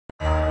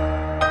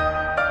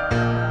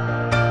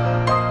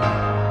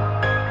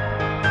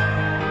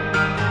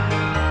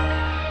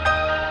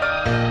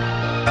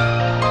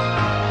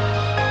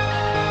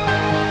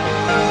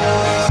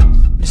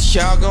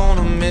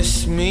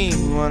miss me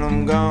when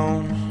I'm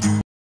gone.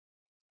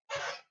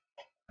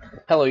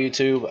 Hello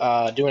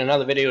YouTube, doing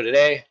another video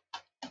today.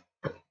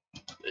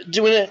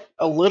 Doing it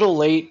a little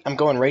late. I'm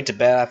going right to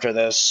bed after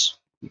this,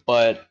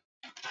 but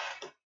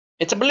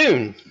it's a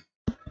balloon.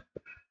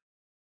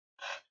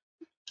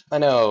 I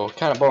know,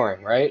 kind of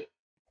boring, right?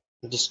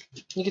 Just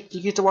you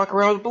get to walk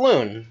around with a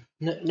balloon.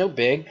 No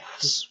big.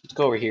 Just let's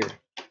go over here.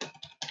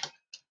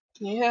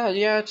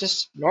 Yeah,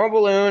 just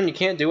normal balloon. You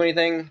can't do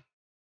anything.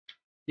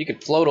 You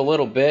could float a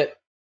little bit.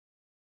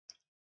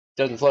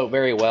 Doesn't float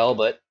very well,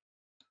 but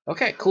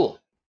okay, cool.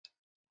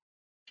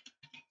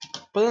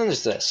 But then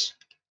there's this.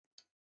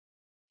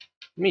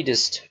 Let me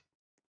just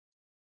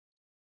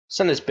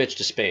send this bitch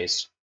to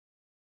space.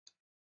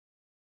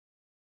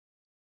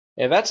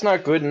 If that's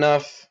not good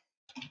enough,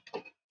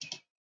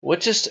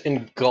 let's just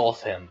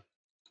engulf him.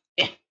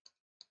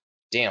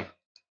 Damn.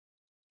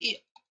 You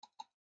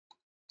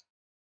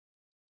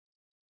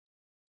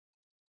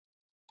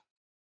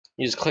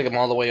just click him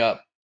all the way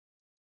up.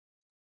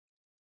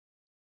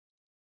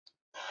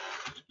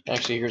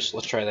 Actually,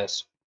 let's try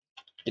this.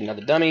 Get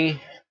another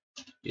dummy.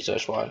 Use our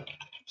squad.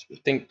 I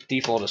think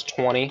default is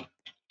 20.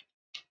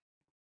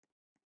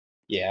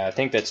 Yeah, I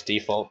think that's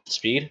default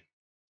speed.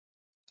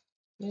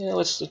 Yeah,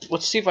 let's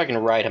see if I can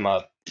ride him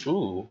up.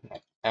 Ooh,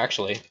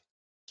 actually.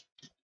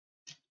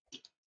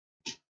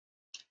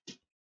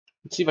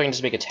 Let's see if I can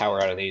just make a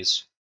tower out of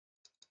these.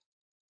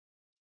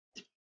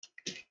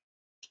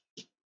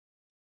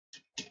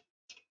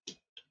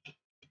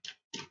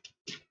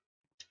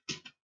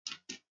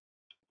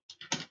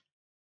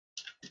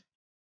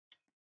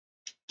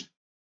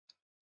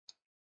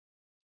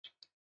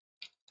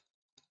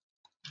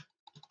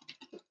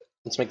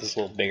 Let's make this a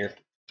little bigger.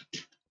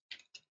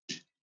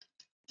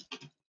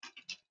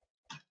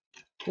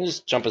 I'll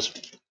just jump as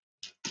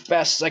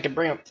fast as I can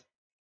bring him.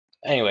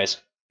 Anyways,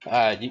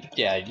 you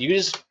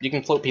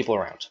can float people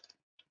around.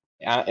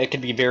 It could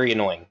be very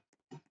annoying.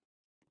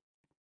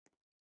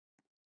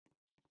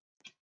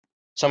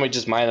 Somebody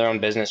just mind their own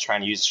business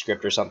trying to use a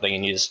script or something,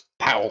 and you just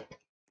pow,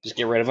 just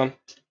get rid of them.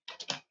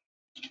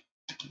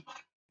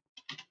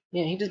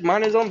 Yeah, he just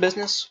mind his own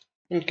business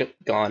and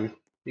gone.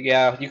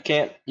 Yeah, you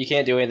can't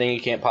do anything. You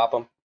can't pop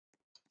them.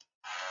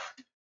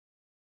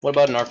 What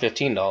about an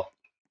R15 doll?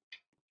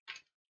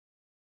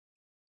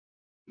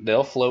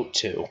 They'll float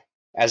too.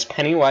 As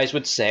Pennywise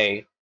would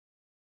say,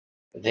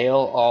 they'll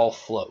all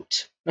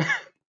float. It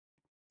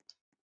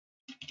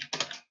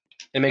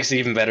makes it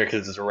even better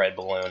because it's a red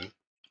balloon.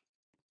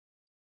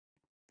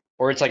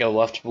 Or it's like a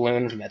Luft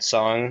balloon from that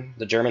song,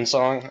 the German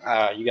song.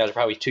 You guys are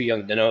probably too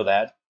young to know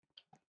that.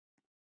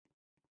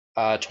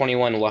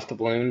 21 Luft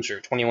balloons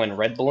or 21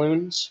 red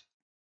balloons.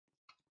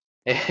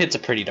 It's a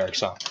pretty dark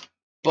song.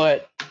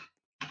 But,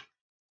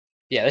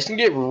 yeah, this can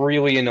get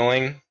really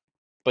annoying.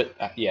 But,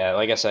 yeah,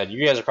 like I said,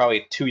 you guys are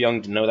probably too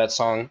young to know that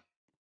song.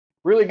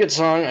 Really good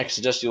song. I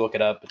suggest you look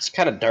it up. It's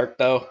kind of dark,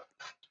 though.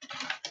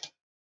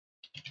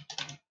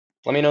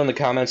 Let me know in the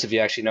comments if you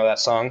actually know that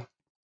song.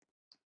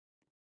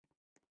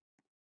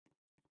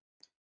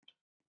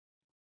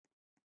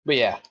 But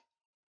yeah,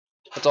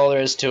 that's all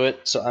there is to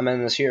it. So I'm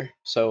ending this here.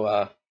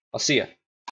 So I'll see ya.